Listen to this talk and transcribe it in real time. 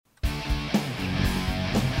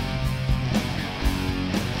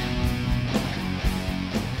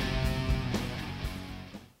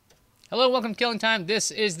Hello, welcome to Killing Time.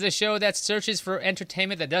 This is the show that searches for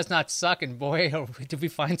entertainment that does not suck, and boy, did we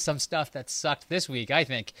find some stuff that sucked this week, I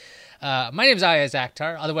think. My name is Ayaz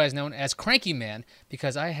Akhtar, otherwise known as Cranky Man,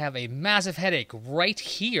 because I have a massive headache right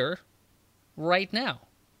here, right now.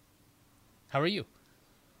 How are you?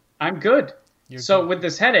 I'm good. You're so good. with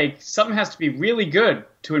this headache, something has to be really good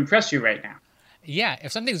to impress you right now. Yeah,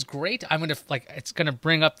 if something's great, I'm going to, it's going to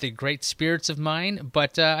bring up the great spirits of mine,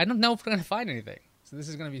 but I don't know if we're going to find anything. So this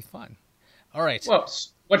is going to be fun. All right. Well,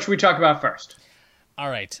 what should we talk about first? All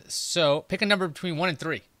right. So pick a number between 1 and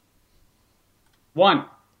 3. 1.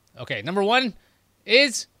 Okay. Number 1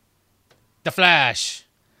 is The Flash.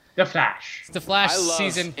 The Flash. The Flash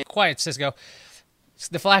season. Quiet, Cisco.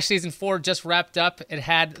 The Flash season 4 just wrapped up. It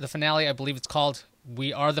had the finale. I believe it's called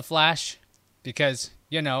 "We Are the Flash," because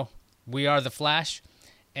we are the Flash.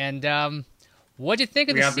 And what'd you think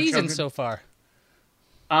of the season so far?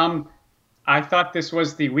 I thought this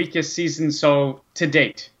was the weakest season to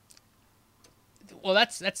date. Well,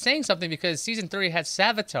 that's saying something, because season 3 had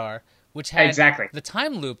Savitar, which had the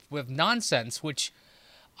time loop with nonsense, which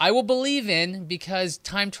I will believe in, because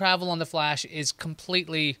time travel on the Flash is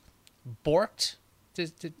completely borked, to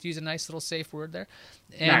use a nice little safe word there.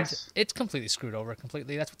 And it's completely screwed over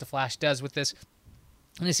completely. That's what the Flash does with this.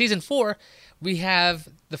 And in season 4, we have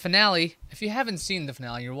the finale. If you haven't seen the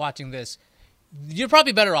finale, you're watching this, you're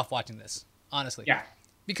probably better off watching this. Honestly. Yeah.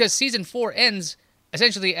 Because season 4 ends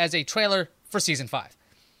essentially as a trailer for season 5.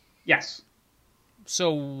 Yes.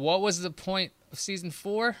 So what was the point of season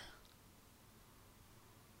 4?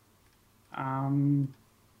 To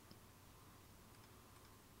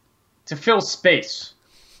fill space.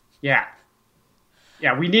 Yeah.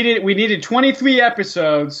 Yeah, we needed 23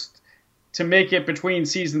 episodes to make it between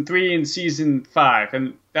season 3 and season 5,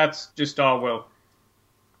 and that's just all we'll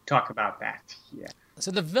talk about that. Yeah. So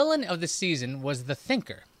the villain of the season was the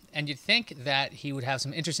Thinker, and you'd think that he would have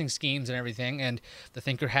some interesting schemes and everything, and the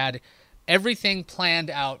Thinker had everything planned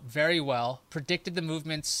out very well, predicted the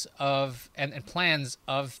movements of and plans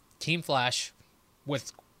of Team Flash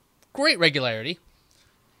with great regularity,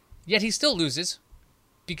 yet he still loses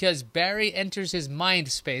because Barry enters his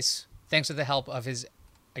mind space thanks to the help of his,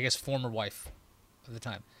 I guess, former wife of the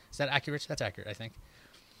time. Is that accurate? That's accurate, I think.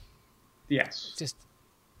 Yes.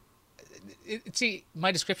 See,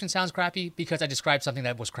 my description sounds crappy because I described something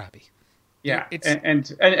that was crappy. Yeah,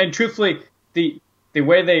 and truthfully, the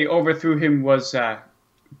way they overthrew him was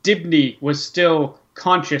Dibny was still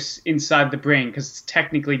conscious inside the brain, because it's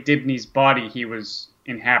technically Dibny's body he was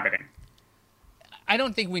inhabiting. I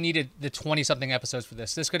don't think we needed the 20-something episodes for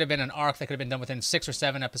this. This could have been an arc that could have been done within 6 or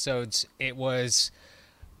 7 episodes. It was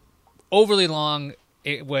overly long.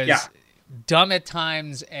 It was... Yeah. Dumb at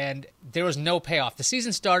times, and there was no payoff. The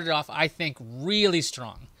season started off, I think, really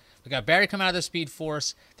strong. We got Barry come out of the Speed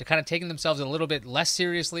Force. They're kind of taking themselves a little bit less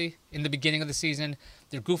seriously in the beginning of the season.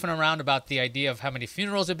 They're goofing around about the idea of how many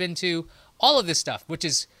funerals they've been to. All of this stuff, which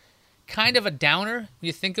is kind of a downer when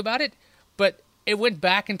you think about it. But it went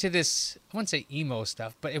back into this, I wouldn't say emo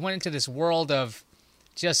stuff, but it went into this world of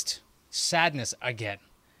just sadness again.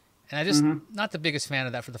 And I just, not the biggest fan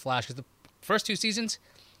of that for The Flash, because the first 2 seasons...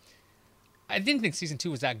 I didn't think season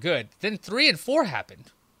 2 was that good. Then 3 and 4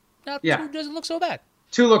 happened. Now 2 doesn't look so bad.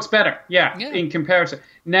 2 looks better, in comparison.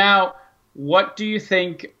 Now, what do you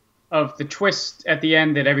think of the twist at the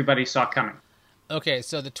end that everybody saw coming? Okay,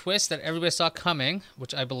 so the twist that everybody saw coming,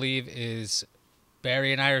 which I believe is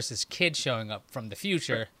Barry and Iris' kid showing up from the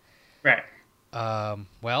future. Right.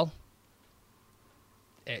 Well,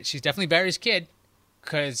 she's definitely Barry's kid,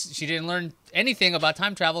 because she didn't learn anything about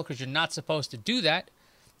time travel, because you're not supposed to do that.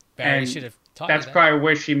 Barry should have taught her that. That's probably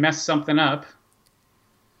where she messed something up.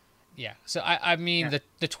 Yeah. So, I mean,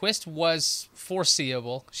 the twist was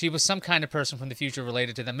foreseeable. She was some kind of person from the future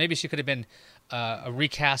related to them. Maybe she could have been a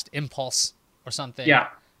recast Impulse or something. Yeah.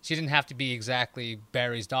 She didn't have to be exactly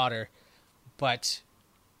Barry's daughter. But,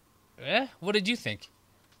 what did you think?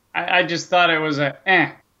 I just thought it was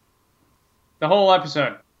the whole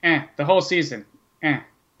episode, the whole season, And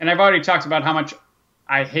I've already talked about how much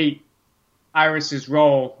I hate Iris's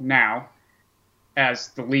role now as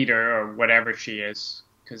the leader or whatever she is,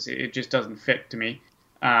 because it just doesn't fit to me.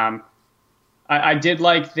 I did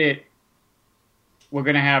like that we're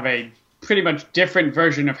going to have a pretty much different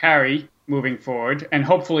version of Harry moving forward, and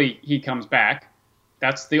hopefully he comes back.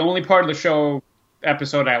 That's the only part of the show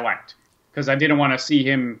episode I liked, because I didn't want to see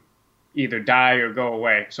him either die or go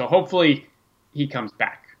away. So hopefully he comes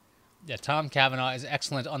back. Yeah, Tom Cavanaugh is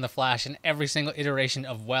excellent on The Flash in every single iteration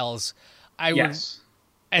of Wells.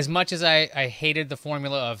 As much as I hated the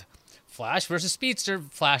formula of Flash versus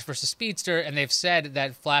Speedster, and they've said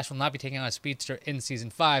that Flash will not be taking on a Speedster in Season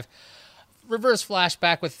 5, reverse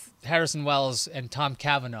flashback with Harrison Wells and Tom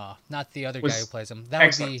Cavanaugh, not the other guy who plays him.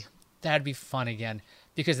 That'd be fun again,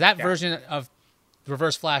 because that version of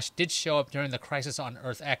Reverse Flash did show up during the Crisis on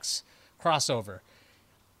Earth X crossover.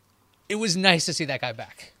 It was nice to see that guy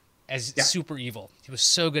back as super evil. He was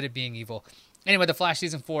so good at being evil. Anyway, The Flash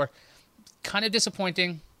season 4, kind of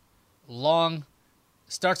disappointing, long,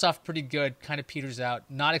 starts off pretty good, kind of peters out.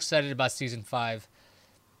 Not excited about season 5,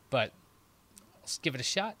 but let's give it a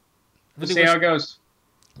shot. Really see how it goes.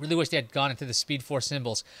 Really wish they had gone into the Speed Force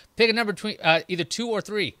symbols. Pick a number between either 2 or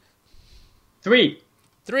 3. 3.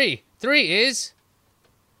 3 is...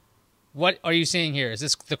 What are you seeing here? Is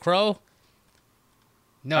this The Crow?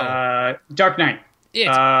 No. Dark Knight. It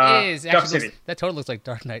is. Dark City. That totally looks like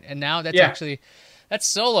Dark Knight. And now that's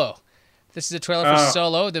Solo. This is a trailer for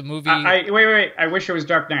Solo, the movie. Wait. I wish it was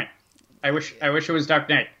Dark Knight. I wish it was Dark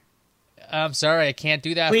Knight. I'm sorry, I can't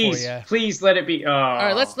do that for you. Please let it be. Oh.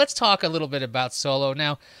 All right, let's talk a little bit about Solo.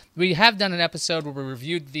 Now, we have done an episode where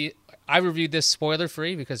I reviewed this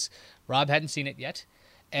spoiler-free because Rob hadn't seen it yet.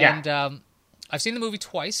 And I've seen the movie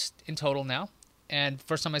twice in total now. And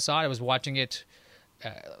first time I saw it, I was watching it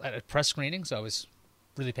at a press screening, so I was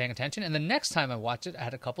really paying attention. And the next time I watched it, I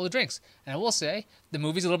had a couple of drinks. And I will say, the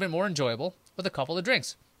movie's a little bit more enjoyable with a couple of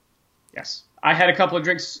drinks. Yes. I had a couple of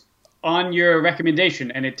drinks on your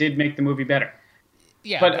recommendation, and it did make the movie better.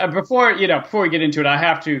 Yeah. But before we get into it, I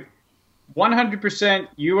have to 100%,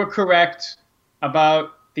 you are correct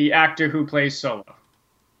about the actor who plays Solo.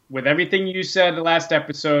 With everything you said the last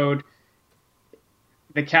episode,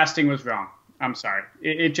 the casting was wrong. I'm sorry.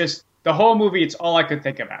 It just, the whole movie, it's all I could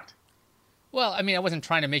think about. Well, I mean, I wasn't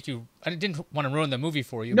trying to make you, I didn't want to ruin the movie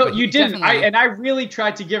for you. No, you didn't. I really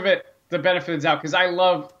tried to give it the benefit of the doubt because I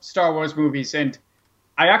love Star Wars movies, and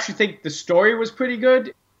I actually think the story was pretty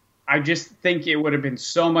good. I just think it would have been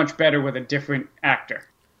so much better with a different actor.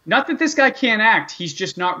 Not that this guy can't act, he's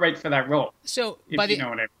just not right for that role. So by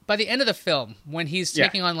the end of the film, when he's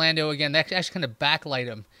taking on Lando again, that actually kind of backlight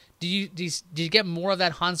him. Did you get more of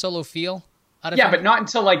that Han Solo feel out of him? Yeah, but not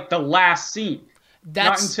until like the last scene.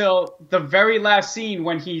 Not until the very last scene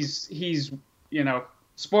when he's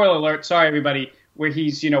spoiler alert, sorry everybody, where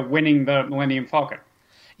he's winning the Millennium Falcon.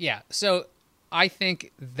 Yeah, so I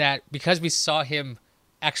think that because we saw him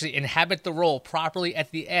actually inhabit the role properly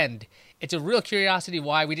at the end, it's a real curiosity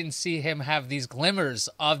why we didn't see him have these glimmers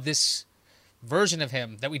of this version of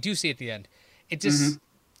him that we do see at the end. It just,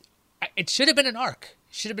 it should have been an arc.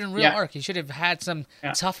 It should have been a real arc. He should have had some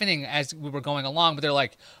toughening as we were going along. But they're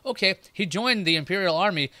like, okay, he joined the Imperial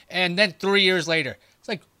Army, and then 3 years later. It's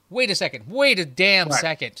like, wait a second. Wait a damn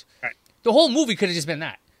second. Right. The whole movie could have just been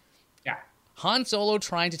that. Yeah. Han Solo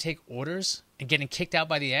trying to take orders and getting kicked out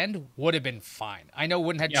by the end would have been fine. I know it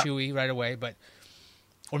wouldn't have Chewie right away, but...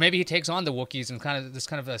 Or maybe he takes on the Wookiees and this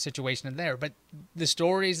kind of a situation in there. But the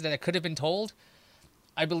stories that could have been told,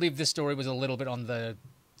 I believe this story was a little bit on the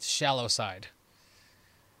shallow side.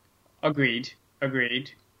 Agreed.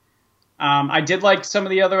 I did like some of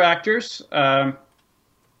the other actors. And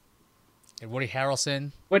Woody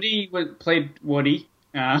Harrelson. Woody played Woody.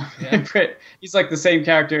 He's like the same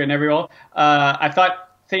character in every role. I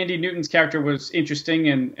thought Thandie Newton's character was interesting,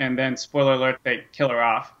 and then, spoiler alert, they kill her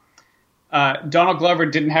off. Donald Glover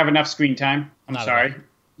didn't have enough screen time. I'm sorry.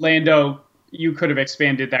 Lando, you could have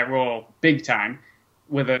expanded that role big time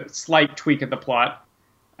with a slight tweak of the plot.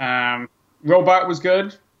 Robot was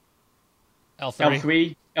good.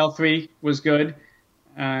 L3 was good.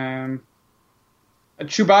 Chewbacca,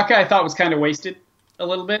 I thought was kind of wasted a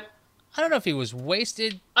little bit. I don't know if he was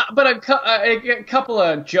wasted. But a couple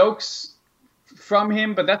of jokes from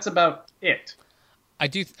him, but that's about it. I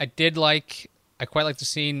quite like the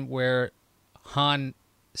scene where Han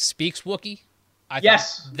speaks Wookiee. I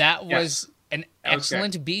thought that was an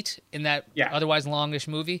excellent beat in that otherwise longish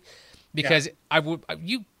movie, because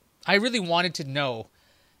I really wanted to know,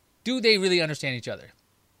 do they really understand each other?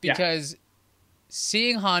 Because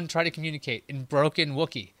seeing Han try to communicate in broken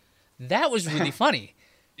Wookiee, that was really funny.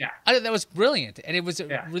 I thought that was brilliant, and it was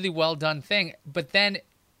a really well done thing. But then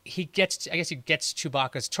he gets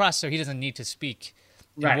Chewbacca's trust, so he doesn't need to speak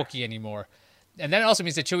in Wookiee anymore. And then it also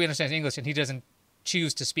means that Chewie understands English, and he doesn't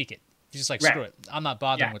choose to speak it. He's just like, screw it. I'm not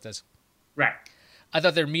bothering with this. Right. I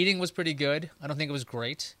thought their meeting was pretty good. I don't think it was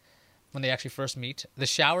great when they actually first meet. The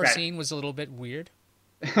shower scene was a little bit weird.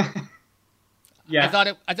 I thought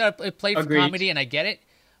it played for comedy, and I get it,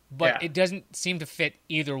 but it doesn't seem to fit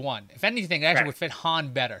either one. If anything, it actually would fit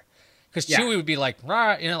Han better, because Chewie would be like,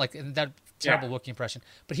 rah, like that terrible Wookiee impression.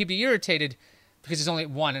 But he'd be irritated because there's only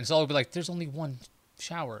one, and so would be like, there's only one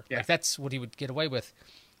shower. Like that's what he would get away with.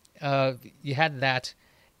 You had that,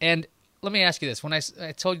 and let me ask you this. When I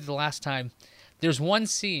told you the last time, there's one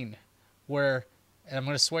scene where, and I'm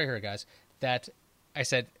going to swear here, guys, that I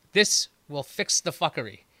said, this will fix the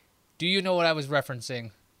fuckery. Do you know what I was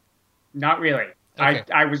referencing? Not really. Okay.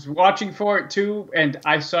 I was watching for it too, and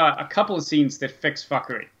I saw a couple of scenes that fix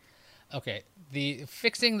fuckery. Okay. The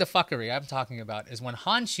fixing the fuckery I'm talking about is when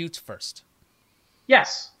Han shoots first.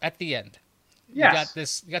 Yes. At the end. Yes.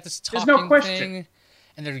 You got this talking There's no question. thing,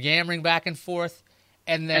 and they're yammering back and forth,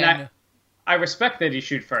 and then... And I respect that he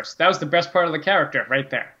shoot first. That was the best part of the character right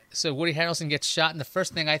there. So Woody Harrelson gets shot, and the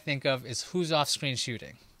first thing I think of is who's off-screen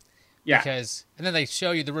shooting. Yeah. And then they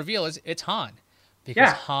show you, the reveal is it's Han.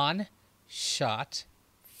 Because Han shot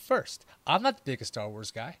first. I'm not the biggest Star Wars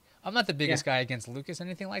guy. I'm not the biggest guy against Lucas,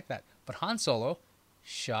 anything like that. But Han Solo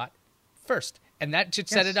shot first. And that should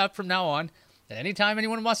set it up from now on, that anytime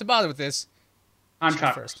anyone wants to bother with this, Han shoot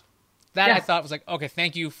shot first. That I thought was like, okay,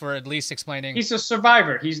 thank you for at least explaining. He's a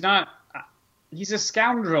survivor. He's not... He's a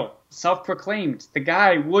scoundrel, self-proclaimed. The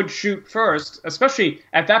guy would shoot first, especially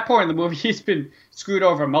at that point in the movie. He's been screwed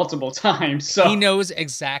over multiple times. So he knows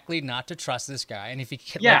exactly not to trust this guy, and if he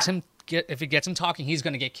gets him talking, he's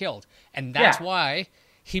going to get killed. And that's why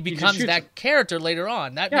he becomes that character later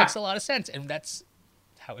on. That makes a lot of sense, and that's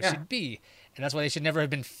how it should be. And that's why they should never have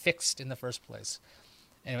been fixed in the first place.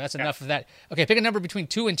 Anyway, that's enough of that. Okay, pick a number between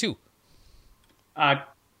 2 and 2.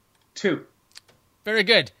 2. Very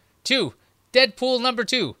good. 2. Deadpool number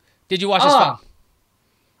 2. Did you watch this film?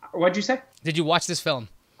 What'd you say? Did you watch this film?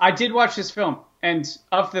 I did watch this film. And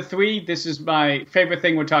of the 3, this is my favorite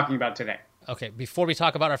thing we're talking about today. Okay, before we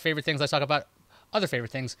talk about our favorite things, let's talk about other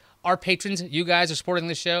favorite things. Our patrons, you guys are supporting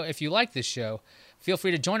this show. If you like this show, feel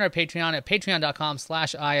free to join our Patreon at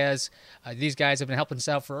patreon.com/Iyaz. These guys have been helping us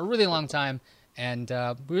out for a really long time, and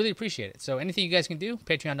we really appreciate it. So anything you guys can do,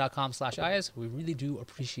 patreon.com/Iyaz. We really do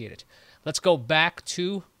appreciate it. Let's go back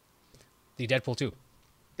to the Deadpool 2.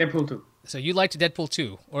 Deadpool 2. So you liked Deadpool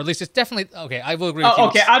 2, or at least it's definitely... Okay, I will agree with you.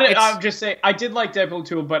 Okay, I'll just say, I did like Deadpool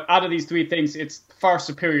 2, but out of these 3 things, it's far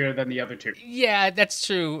superior than the other 2. Yeah, that's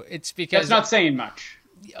true. It's because... That's not saying much.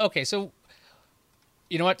 Okay, so...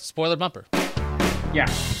 You know what? Spoiler bumper. Yeah.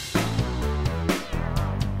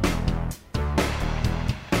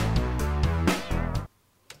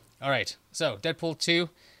 All right, so Deadpool 2,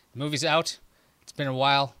 the movie's out. It's been a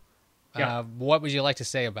while. Yeah. What would you like to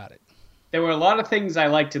say about it? There were a lot of things I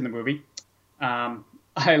liked in the movie.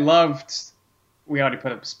 I loved, we already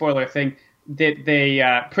put a spoiler thing, that they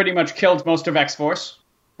pretty much killed most of X-Force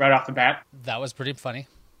right off the bat. That was pretty funny.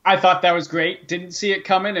 I thought that was great. Didn't see it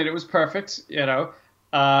coming, and it was perfect, you know.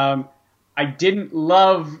 I didn't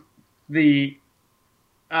love the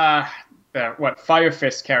Fire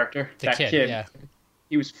Fist character, that kid. Yeah.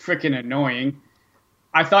 He was freaking annoying.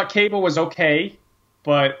 I thought Cable was okay,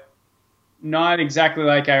 but not exactly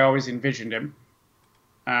like I always envisioned him.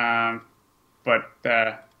 But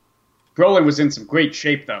Brolin was in some great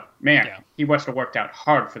shape, though. Man, he must have worked out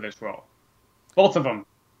hard for this role. Both of them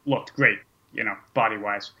looked great, you know,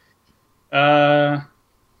 body-wise. I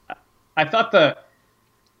thought the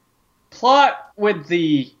plot with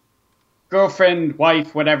the girlfriend,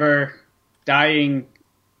 wife, whatever, dying,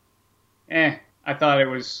 I thought it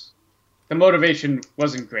was... The motivation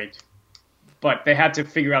wasn't great. But they had to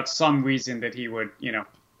figure out some reason that he would, you know,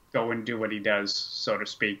 go and do what he does, so to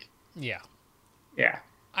speak. Yeah. Yeah.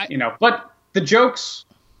 But the jokes,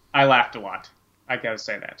 I laughed a lot. I gotta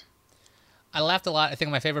say that. I laughed a lot. I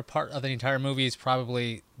think my favorite part of the entire movie is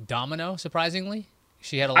probably Domino, surprisingly.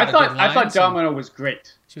 She had a lot of good lines. I thought Domino was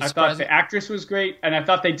great. I thought the actress was great, and I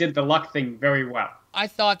thought they did the luck thing very well. I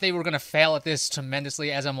thought they were going to fail at this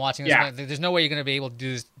tremendously as I'm watching this. Yeah. There's no way you're going to be able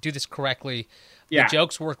to do this correctly. Yeah. The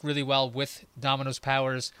jokes work really well with Domino's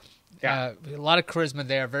powers. Yeah. A lot of charisma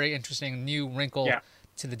there. Very interesting new wrinkle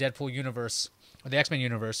to the Deadpool universe, or the X-Men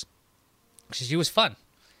universe. She was fun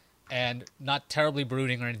and not terribly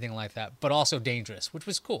brooding or anything like that, but also dangerous, which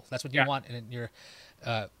was cool. That's what you want in your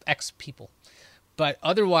X-people. But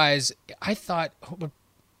otherwise, I thought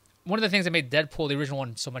one of the things that made Deadpool, the original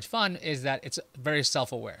one, so much fun is that it's very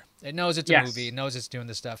self-aware. It knows it's a movie. It knows it's doing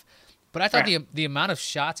this stuff. But I thought the amount of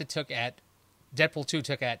shots it took at Deadpool 2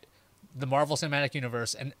 took at the Marvel Cinematic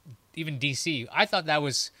Universe and even DC, I thought that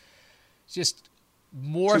was just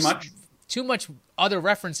more... Too much other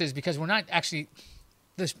references, because we're not actually...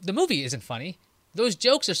 The movie isn't funny. Those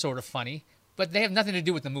jokes are sort of funny, but they have nothing to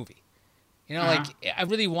do with the movie. You know, like, I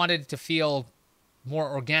really wanted it to feel more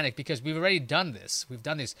organic, because we've already done this. We've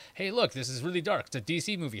done this. Hey, look, this is really dark. It's a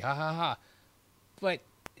DC movie. Ha, ha, ha. But,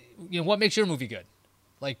 you know, what makes your movie good?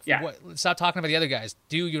 Like, stop talking about the other guys.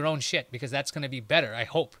 Do your own shit, because that's going to be better, I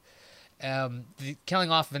hope. The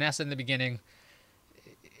killing off Vanessa in the beginning,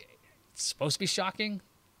 supposed to be shocking,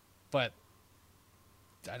 but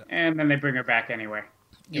and then they bring her back anyway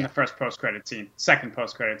in the first post-credit scene, second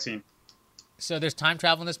post-credit scene. So there's time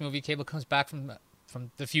travel in this movie. Cable comes back from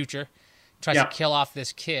the future, tries to kill off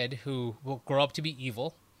this kid who will grow up to be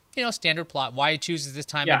evil. You know, standard plot. Why he chooses this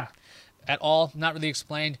time at all, not really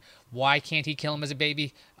explained. Why can't he kill him as a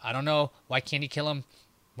baby? I don't know. Why can't he kill him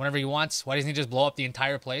whenever he wants? Why doesn't he just blow up the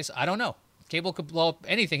entire place? I don't know. Cable could blow up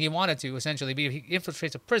anything he wanted to, essentially, but he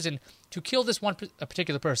infiltrates a prison to kill this a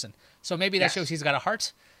particular person. So maybe that shows he's got a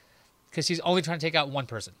heart, because he's only trying to take out one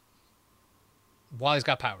person while he's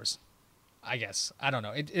got powers, I guess. I don't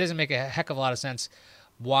know. It doesn't make a heck of a lot of sense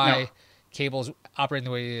why Cable's operating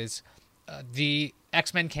the way he is. The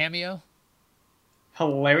X-Men cameo.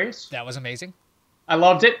 Hilarious. That was amazing. I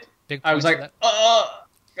loved it. I was like,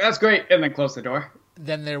 that's great. And then closed the door.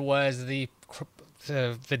 Then there was the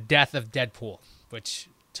death of Deadpool, which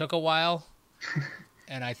took a while.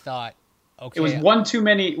 And I thought, okay. It was one too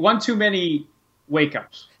many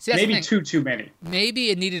wake-ups. Maybe two too many. Maybe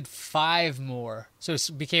it needed 5 more. So it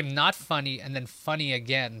became not funny and then funny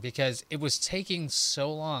again, because it was taking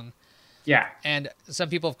so long. Yeah. And some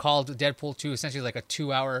people have called Deadpool 2 essentially like a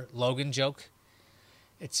 2-hour Logan joke.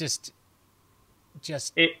 It's just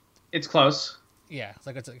it's close. Yeah. It's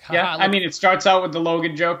like I mean, it starts out with the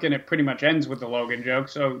Logan joke and it pretty much ends with the Logan joke.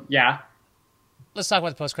 So yeah. Let's talk about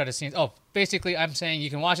the post-credit scenes. Oh, basically I'm saying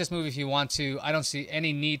you can watch this movie if you want to. I don't see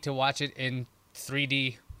any need to watch it in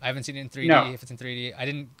 3D. I haven't seen it in 3D if it's in 3D. I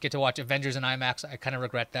didn't get to watch Avengers in IMAX. I kind of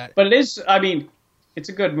regret that. But it is, I mean, it's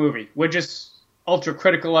a good movie. We're just ultra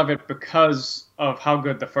critical of it because of how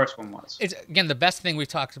good the first one was. It's, again, the best thing we've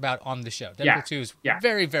talked about on the show. Deadpool 2 is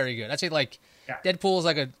very, very good. I'd say Deadpool is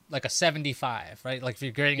like a 75, right? Like if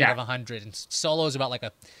you're grading it out of 100. And Solo is about like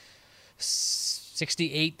a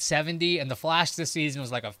 68, 70. And The Flash this season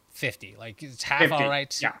was like a 50. Like it's half 50. all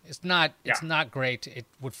right. Yeah. It's not great. It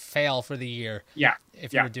would fail for the year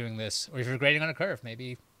if you were doing this. Or if you're grading on a curve,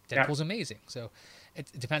 maybe Deadpool's amazing. So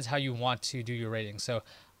it depends how you want to do your rating. So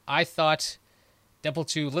I thought Deadpool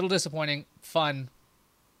 2, a little disappointing, fun,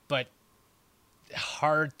 but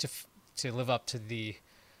hard to live up to the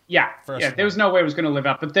first one. There was no way it was going to live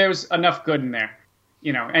up, but there was enough good in there,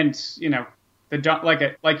 and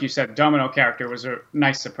the like you said, Domino character was a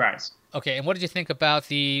nice surprise. Okay, and what did you think about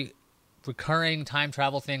the recurring time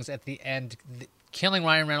travel things at the end, killing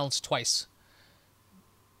Ryan Reynolds twice?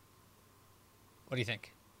 What do you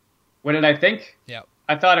think? What did I think? Yeah,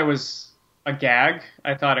 I thought it was a gag.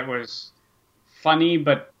 I thought it was funny,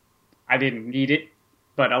 but I didn't need it.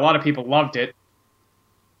 But a lot of people loved it.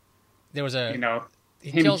 There was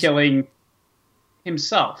him killing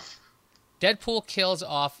himself. Deadpool kills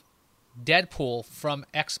off Deadpool from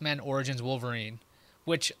X-Men Origins Wolverine,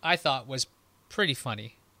 which I thought was pretty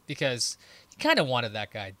funny because you kind of wanted that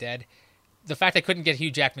guy dead. The fact they couldn't get Hugh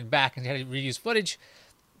Jackman back and they had to reuse footage,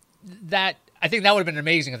 I think that would have been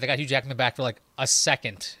amazing if they got Hugh Jackman back for like a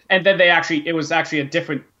second. And then it was actually a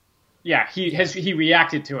different. Yeah, he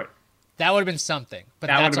reacted to it. That would have been something. But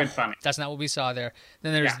that would have been funny. That's not what we saw there.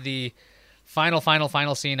 Then there's the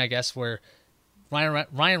final scene, I guess, where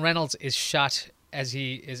Ryan Reynolds is shot as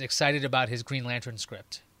he is excited about his Green Lantern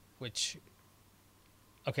script, which,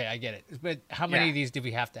 okay, I get it. But how many of these did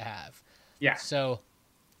we have to have? Yeah. So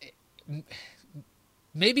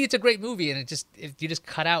maybe it's a great movie, and if you just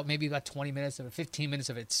cut out maybe about 20 minutes of it, 15 minutes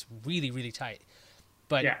of it, it's really, really tight.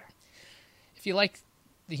 But if you like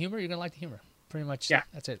the humor, you're going to like the humor. Pretty much,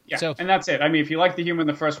 that's it. Yeah, so, and that's it. I mean, if you like the humor in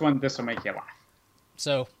the first one, this will make you laugh.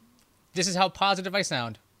 So this is how positive I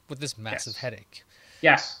sound with this massive headache.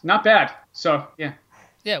 Yes, not bad. So, yeah.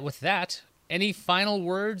 Yeah, with that, any final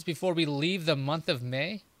words before we leave the month of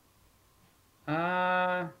May?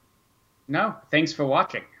 No. Thanks for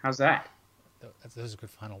watching. How's that? Those are good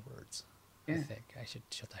final words. Yeah. I think I should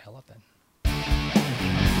shut the hell up then.